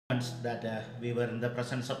that we were in the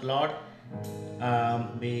presence of Lord.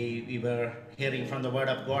 We were hearing from the Word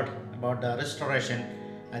of God about the restoration.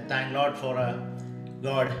 I thank Lord for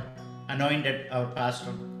God anointed our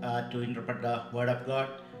pastor to interpret the Word of God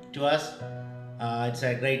to us. It's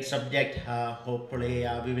a great subject. Hopefully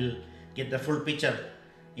we will get the full picture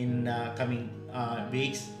in coming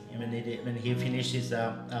weeks when he finishes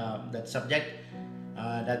that subject.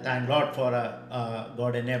 I thank God for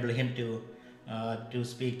God enable him to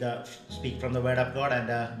speak from the Word of God, and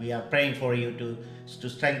we are praying for you to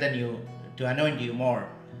strengthen you, to anoint you more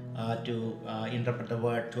to interpret the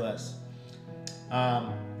Word to us.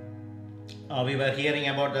 We were hearing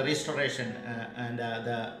about the restoration and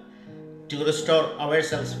to restore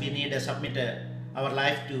ourselves we need to submit our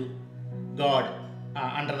life to God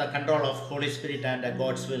under the control of Holy Spirit and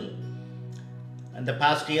God's will. And the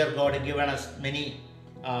past year God had given us many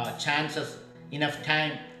chances, enough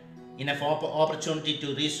time, enough opportunity to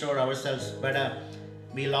restore ourselves, but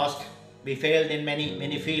we failed in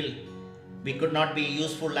many fields. We could not be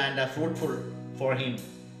useful and fruitful for Him,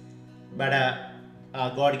 but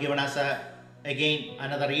God given us again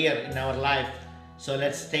another year in our life. So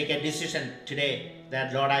let's take a decision today that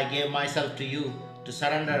Lord, I gave myself to you, to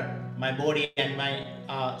surrender my body and my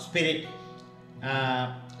spirit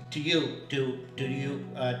to you, to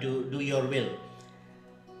do your will.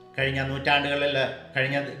 കഴിഞ്ഞ നൂറ്റാണ്ടുകളിൽ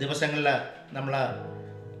കഴിഞ്ഞ ദിവസങ്ങളിൽ നമ്മൾ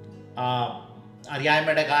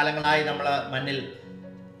അറിയായ്മയുടെ കാലങ്ങളായി നമ്മൾ മണ്ണിൽ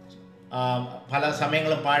പല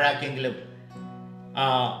സമയങ്ങളും പാഴാക്കിയെങ്കിലും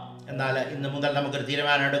എന്നാൽ ഇന്ന് മുതൽ നമുക്കൊരു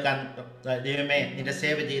തീരുമാനം എടുക്കാൻ, ദൈവമേ നിന്റെ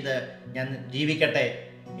സേവ ചെയ്ത് ഞാൻ ജീവിക്കട്ടെ,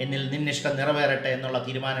 എന്നിൽ നിന്നിഷ്ടം നിറവേറട്ടെ എന്നുള്ള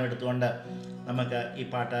തീരുമാനം എടുത്തുകൊണ്ട് നമുക്ക് ഈ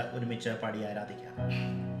പാട്ട് ഒരുമിച്ച് പാടി ആരാധിക്കാം.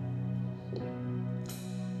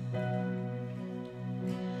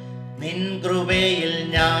 നിൻ കൃപയിൽ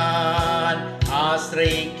ഞാൻ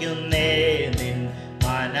ആശ്രയിക്കുന്നേ, നിൻ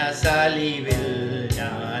മനസ്സലിവിൽ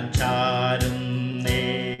ഞാൻ ചാരുന്നേ.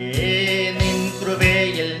 നിൻ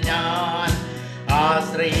കൃപയിൽ ഞാൻ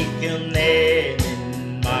ആശ്രയിക്കുന്നേ, നിൻ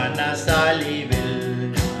മനസ്സലിവിൽ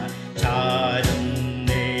ഞാൻ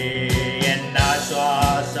ചാരുന്നേ.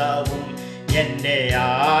 എന്നാശ്വാസവും എൻ്റെ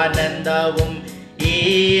ആനന്ദവും ഈ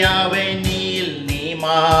അവനിയിൽ നീ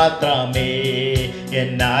മാത്രമേ.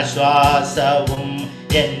 എന്നാശ്വാസവും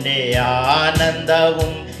എൻ്റെ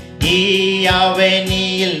ആനന്ദവും ഈ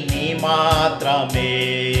അവനിയിൽ നീ മാത്രമേ.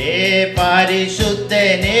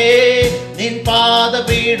 പരിശുദ്ധനേ നിൻ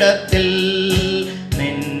പാദപീഠത്തിൽ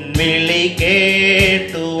നിൻ വിളി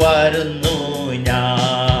കേട്ടു വരുന്നു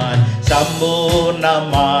ഞാൻ.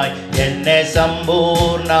 സമ്പൂർണമായി എന്നെ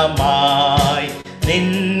സമ്പൂർണമായി നിൻ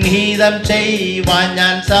ഹിതം ചെയ്യുവാൻ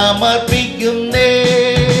ഞാൻ സമർപ്പിക്കുന്നേ.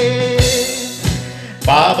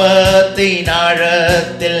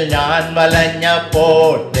 പാപത്തിനാഴത്തിൽ ഞാൻ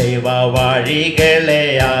വലഞ്ഞപ്പോൾ, ദൈവ വഴികളെ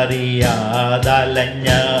അറിയാതലഞ്ഞപ്പോൾ,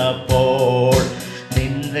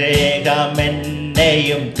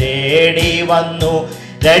 നിൻരേഖമെന്നെയും തേടി വന്നു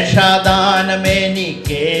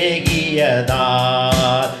രക്ഷാദാനമെനിക്കേകിയതാ.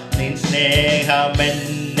 നിൻ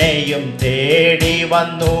സ്നേഹമെന്നെയും തേടി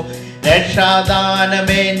വന്നു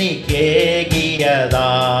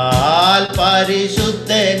രക്ഷാദാനമെനിക്കേകിയതാൽ.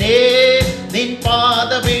 പരിശുദ്ധനേ നിൻ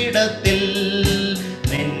പാദപീഠത്തിൽ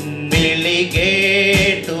നിൻ വിളി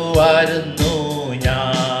കേട്ടു വരുന്നു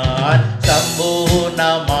ഞാൻ.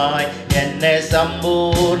 സമ്പൂർണമായി എന്നെ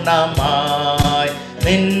സമ്പൂർണമായി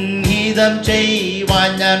നിൻ ഹിതം ചെയ്യുവാൻ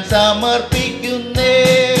ഞാൻ സമർപ്പിക്കുന്നേ.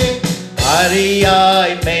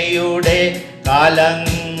 അറിയായ്മയുടെ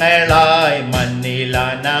കാലങ്ങളായി മണ്ണിൽ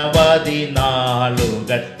അനവധി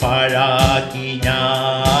നാളുകൾ പാഴാക്കി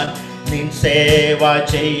ഞാൻ. നിൻ സേവ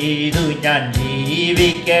ചെയ്തു ഞാൻ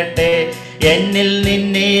ജീവിക്കട്ടെ, എന്നിൽ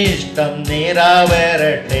നിന്നിഷ്ടം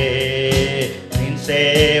നിറവേറട്ടെ. നിൻ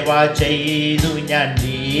സേവ ചെയ്തു ഞാൻ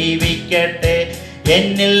ജീവിക്കട്ടെ,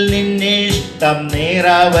 എന്നിൽ നിന്നിഷ്ടം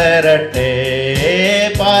നിറവേറട്ടെ.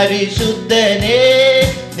 പരിശുദ്ധനേ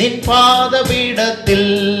നിൻ പാദപീഠത്തിൽ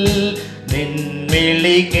നിൻ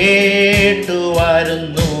വിളി കേട്ടു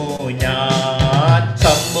വരുന്നു ഞാൻ.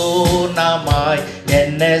 സമ്പൂർണമായി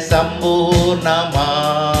എന്നെ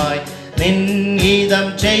സമ്പൂർണമായി നിൻ ഹിതം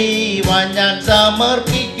ചെയ്യുവാൻ ഞാൻ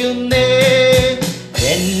സമർപ്പിക്കുന്നേ.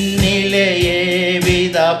 എന്നിലെ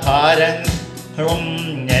ഏവിധ ഭാരങ്ങളും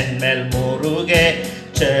എന്മേൽ മുറുകെ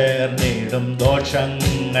ചേർന്നിടും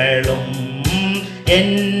ദോഷങ്ങളും.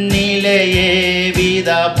 എന്നിലെ ഏവിധ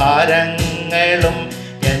ഭാരങ്ങളും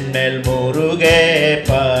എന്മേൽ മുറുകെ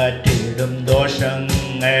പറ്റിടും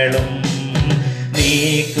ദോഷങ്ങളും.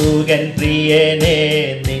 നീക്കുകൻ പ്രിയനെ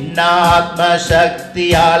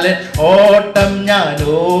നിന്നാത്മശക്തിയാൽ ഓട്ടം ഞാൻ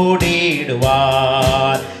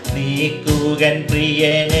ഓടിയിടുവാൻ. നീക്കുകൻ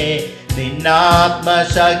പ്രിയനെ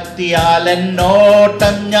നിന്നാത്മശക്തിയാൽ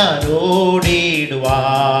എന്നോട്ടം ഞാൻ ഓടിയിടുവാ.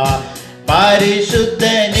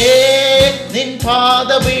 പരിശുദ്ധനേ നിൻ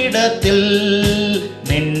പാദപീഠത്തിൽ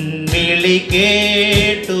നിൻ വിളി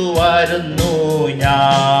കേട്ടു വരുന്നു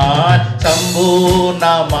ഞാൻ.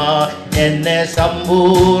 സമ്പൂർണമായി എന്നെ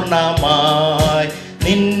സമ്പൂർണമായി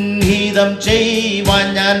നിൻഹിതം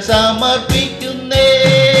ചെയ്യുവാൻ ഞാൻ സമർപ്പിക്കുന്നേ.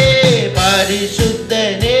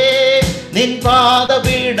 പരിശുദ്ധനേ നിൻ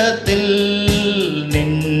പാദപീഠത്തിൽ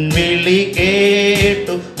നിൻ വിളി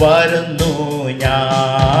കേട്ടു വരുന്നു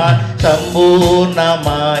ഞാൻ.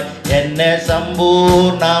 സമ്പൂർണമായി എന്നെ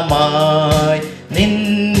സമ്പൂർണമായി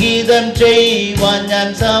നിൻഹിതം ചെയ്യുവാൻ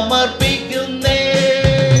ഞാൻ സമർപ്പിക്കുന്നു.